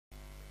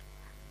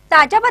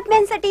ताज्या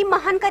बातम्यांसाठी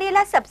महान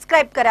करेला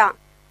सबस्क्राइब करा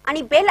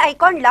आणि बेल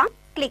आयकॉनला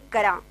क्लिक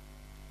करा।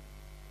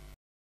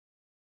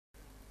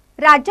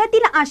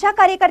 राज्यातील आशा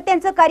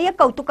कार्यकर्त्यांचं कार्य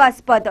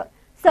कौतुकास्पद।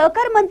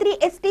 सहकार मंत्री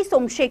एस.ट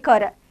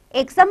सोमशेखर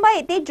एकसंबा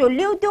येथे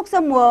जोल्ले उद्योग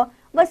समूह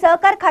व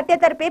सहकार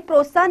खात्यातर्फे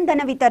प्रोत्साहन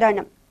धन वितरण।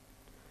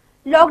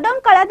 लॉकडाऊन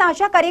काळात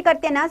आशा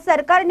कार्यकर्त्यांना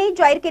सरकारने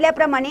जाहीर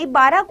केल्याप्रमाणे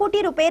 12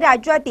 कोटी रुपये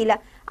राज्यातील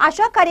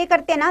आशा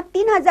कार्यकर्त्यांना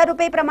 3000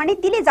 रुपये प्रमाणे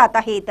दिले जात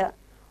आहेत।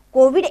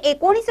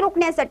 कोविड-19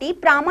 रोखण्यासाठी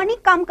प्रामाणिक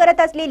काम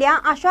करत असलेल्या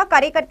आशा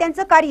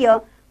कार्यकर्त्यांचं कार्य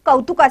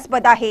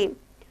कौतुकास्पद आहे।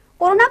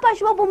 कोरोना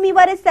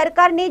पार्श्वभूमीवर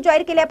सरकारने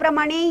जाहीर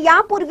केल्याप्रमाणे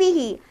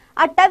यापूर्वीही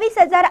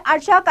 28,000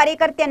 आशा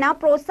कार्यकर्त्यांना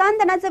प्रोत्साहन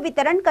धनाचं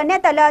वितरण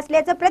करण्यात आलं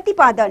असल्याचं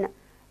प्रतिपादन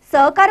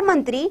सहकार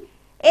मंत्री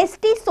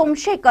एस.ट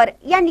सोमशेखर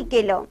यांनी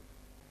केलं।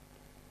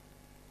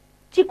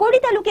 चिकोडी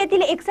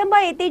तालुक्यातील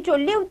एकसंबा येथे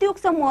जोल्ले उद्योग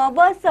समूह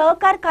व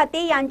सहकार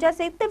खाते यांच्या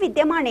संयुक्त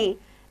विद्यमाने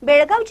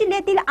बेळगाव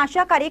जिल्ह्यातील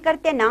आशा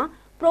कार्यकर्त्यांना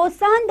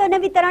प्रोत्साहन धन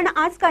वितरण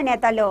आज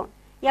करण्यात आलं।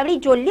 यावेळी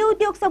जोल्ले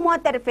उद्योग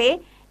समूहातर्फे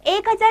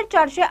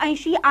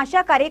 1480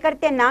 आशा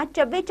कार्यकर्त्यांना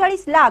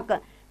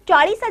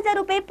 44,40,000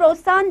 रुपये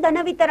प्रोत्साहन धन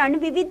वितरण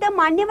विविध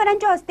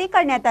मान्यवरांच्या हस्ते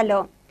करण्यात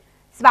आलं।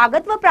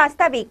 स्वागत व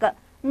प्रास्ताविक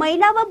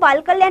महिला व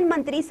बालकल्याण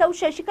मंत्री सौ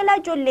शशिकला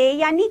जोल्ले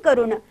यांनी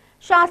करून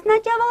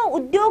शासनाच्या व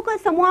उद्योग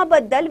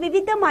समूहाबद्दल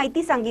विविध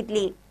माहिती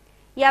सांगितली।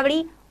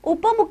 यावेळी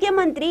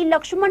उपमुख्यमंत्री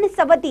लक्ष्मण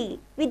सवदी,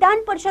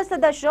 विधान परिषद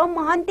सदस्य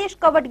महंतेश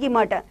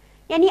कवटगिमठ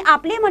यांनी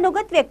आपले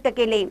मनोगत व्यक्त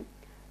केले।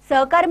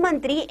 सहकार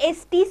मंत्री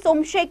एस.ट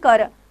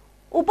सोमशेखर,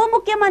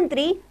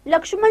 उपमुख्यमंत्री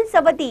लक्ष्मण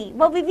सवदी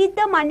व विविध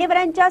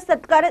मान्यवरांचा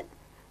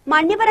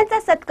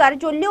सत्कार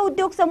जोल्ले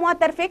उद्योग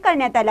समूहातर्फे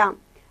करण्यात आला।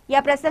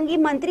 या प्रसंगी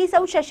मंत्री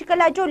सौ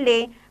शशिकला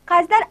जोल्ले,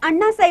 खासदार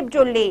अण्णासाहेब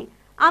जोल्ले,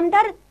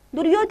 आमदार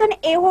दुर्योधन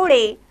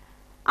एहोळे,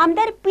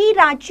 आमदार पी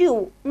राजीव,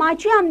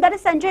 माजी आमदार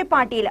संजय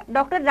पाटील,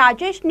 डॉक्टर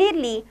राजेश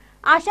नेरली,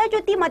 आशा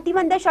ज्योती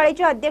मतिमंद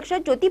शाळेचे अध्यक्ष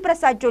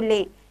ज्योतिप्रसाद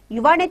जोल्ले,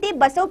 युवा नेते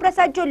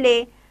बसवप्रसाद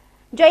जोल्ले,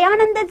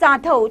 जयानंद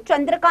जाधव,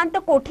 चंद्रकांत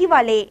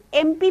कोठीवाले,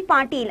 एम.पी.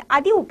 पाटील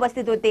आदी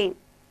उपस्थित होते।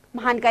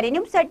 महानकारी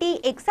न्यूजसाठी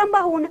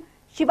एकसंबाहून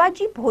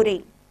शिवाजी भोरे।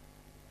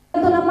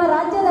 ನಮ್ಮ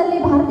ರಾಜ್ಯದಲ್ಲಿ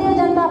ಭಾರತೀಯ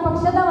ಜನತಾ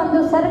ಪಕ್ಷದ ಒಂದು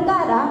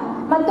ಸರ್ಕಾರ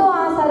ಮತ್ತು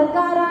ಆ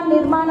ಸರ್ಕಾರ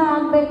ನಿರ್ಮಾಣ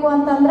ಆಗಬೇಕು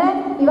ಅಂತಂದ್ರೆ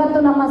ಇವತ್ತು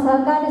ನಮ್ಮ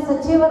ಸಹಕಾರಿ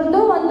ಸಚಿವರದು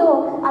ಒಂದು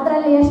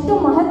ಅದರಲ್ಲಿ ಎಷ್ಟು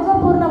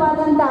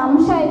ಮಹತ್ವಪೂರ್ಣವಾದಂತ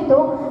ಅಂಶ ಇತ್ತು।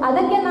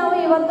 ಅದಕ್ಕೆ ನಾವು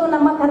ಇವತ್ತು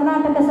ನಮ್ಮ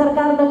ಕರ್ನಾಟಕ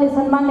ಸರ್ಕಾರದಲ್ಲಿ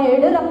ಸನ್ಮಾನ್ಯ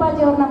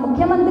ಯಡಿಯೂರಪ್ಪಾಜಿ ಅವರನ್ನ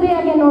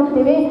ಮುಖ್ಯಮಂತ್ರಿಯಾಗಿ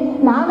ನೋಡ್ತೀವಿ,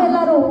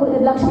 ನಾವೆಲ್ಲರೂ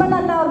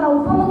ಲಕ್ಷ್ಮಣಣ್ಣ ಅವರನ್ನ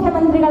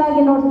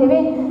ಉಪಮುಖ್ಯಮಂತ್ರಿಗಳಾಗಿ ನೋಡ್ತೀವಿ,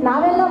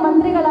 ನಾವೆಲ್ಲ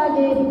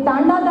ಮಂತ್ರಿಗಳಾಗಿ,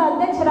 ತಾಂಡಾದ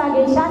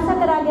ಅಧ್ಯಕ್ಷರಾಗಿ,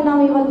 ಶಾಸಕರಾಗಿ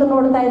ನಾವು ಇವತ್ತು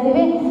ನೋಡ್ತಾ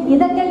ಇದ್ದೀವಿ।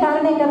 ಇದಕ್ಕೆ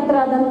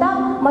ಕಾರಣಕರ್ತರಾದಂತ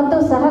ಮತ್ತು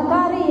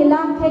ಸಹಕಾರಿ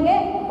ಇಲಾಖೆಗೆ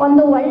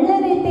ಒಂದು ಒಳ್ಳೆ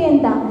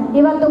ರೀತಿಯಿಂದ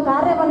ಇವತ್ತು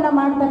ಕಾರ್ಯವನ್ನ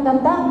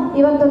ಮಾಡತಕ್ಕಂತ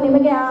ಇವತ್ತು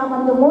ನಿಮಗೆ ಆ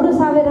ಒಂದು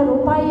 3,000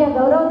 ರೂಪಾಯಿಯ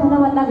ಗೌರವ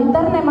ಧನವನ್ನ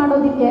ವಿತರಣೆ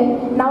ಮಾಡೋದಕ್ಕೆ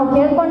ನಾವು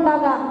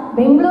ಕೇಳ್ಕೊಂಡಾಗ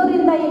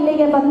ಬೆಂಗಳೂರಿಂದ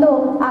ಇಲ್ಲಿಗೆ ಬಂದು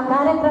ಆ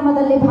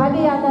ಕಾರ್ಯಕ್ರಮದಲ್ಲಿ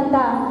ಭಾಗಿಯಾದಂತ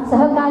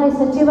ಸಹಕಾರಿ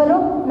ಸಚಿವರು,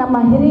 ನಮ್ಮ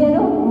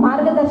ಹಿರಿಯರು,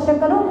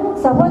 ಮಾರ್ಗದರ್ಶಕರು,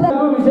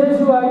 ಸಹೋದರರು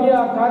ವಿಶೇಷವಾಗಿ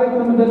ಆ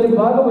ಕಾರ್ಯಕ್ರಮದಲ್ಲಿ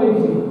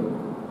ಭಾಗವಹಿಸಿ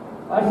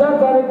ಆಶಾ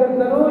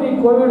ಕಾರ್ಯಕರ್ತರು ಈ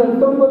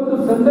ಕೋವಿಡ್-19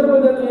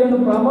 ಸಂದರ್ಭದಲ್ಲಿ ಏನು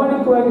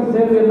ಪ್ರಾಮಾಣಿಕವಾಗಿ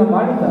ಸೇವೆಯನ್ನು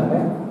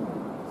ಮಾಡಿದ್ದಾರೆ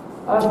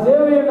ಆ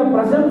ಸೇವೆಯನ್ನು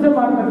ಪ್ರಶಂಸೆ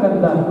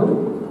ಮಾಡತಕ್ಕಂಥದ್ದು,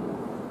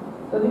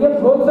 ಅದಕ್ಕೆ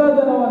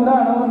ಪ್ರೋತ್ಸಾಹಧನವನ್ನ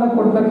ಹಣವನ್ನು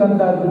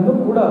ಕೊಡ್ತಕ್ಕಂಥದ್ದನ್ನು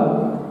ಕೂಡ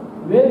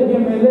ವೇದಿಕೆ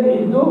ಮೇಲೆ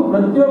ಇದ್ದು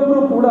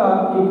ಪ್ರತಿಯೊಬ್ಬರು ಕೂಡ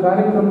ಈ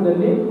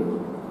ಕಾರ್ಯಕ್ರಮದಲ್ಲಿ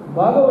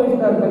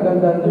ಭಾಗವಹಿಸ್ತಾ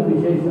ಇರ್ತಕ್ಕಂಥದ್ದು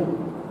ವಿಶೇಷ।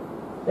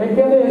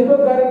 ಯಾಕೆಂದ್ರೆ ಎಷ್ಟೋ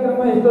ಕಾರ್ಯಕ್ರಮ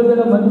ಎಷ್ಟೋ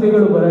ಜನ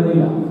ಮಂತ್ರಿಗಳು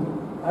ಬರೋದಿಲ್ಲ,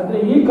 ಆದರೆ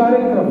ಈ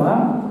ಕಾರ್ಯಕ್ರಮ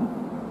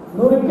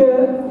 100ಕ್ಕೆ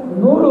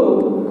 100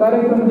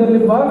 ಕಾರ್ಯಕ್ರಮದಲ್ಲಿ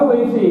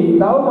ಭಾಗವಹಿಸಿ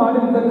ನಾವು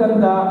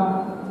ಮಾಡಿರ್ತಕ್ಕಂಥ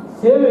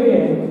ಸೇವೆಗೆ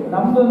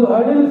ನಮ್ದೊಂದು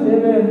ಅಡಿಲ್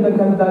ಸೇವೆ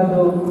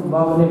ಅಂತಕ್ಕಂಥದ್ದು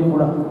ಭಾವನೆ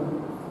ಕೂಡ।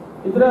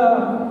 ಇದರ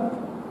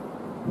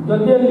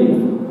ಜೊತೆಯಲ್ಲಿ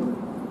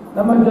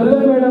ನಮ್ಮ ಜೊಲ್ಲೆ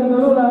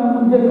ಮೇಡಮ್ನವರು ನಾನು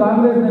ಮುಂಚೆ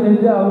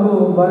ಕಾಂಗ್ರೆಸ್ನಲ್ಲಿದ್ದೆ, ಅವರು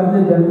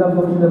ಭಾರತೀಯ ಜನತಾ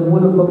ಪಕ್ಷದ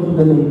ಮೂಲ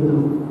ಪಕ್ಷದಲ್ಲಿ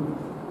ಇದ್ದರು,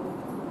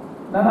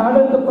 ನಾನು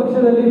ಆಡಳಿತ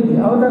ಪಕ್ಷದಲ್ಲಿ ಇದ್ದೆ,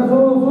 ಅವರನ್ನ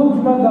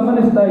ಸೂಕ್ಷ್ಮ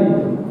ಗಮನಿಸ್ತಾ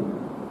ಇದ್ದೆ।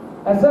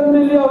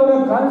 ಅಸೆಂಬ್ಲಿಲಿ ಅವರ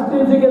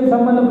ಕಾನ್ಸ್ಟಿಟ್ಯೂನ್ಸಿಗೆ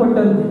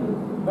ಸಂಬಂಧಪಟ್ಟಂತೆ,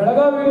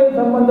 ಬೆಳಗಾವಿಗೆ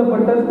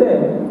ಸಂಬಂಧಪಟ್ಟಂತೆ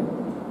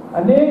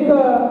ಅನೇಕ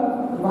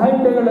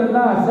ಮಾಹಿತಿಗಳನ್ನ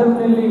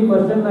ಅಸೆಂಬ್ಲಿಯಲ್ಲಿ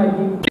ಕ್ವಶನ್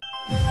ಹಾಕಿ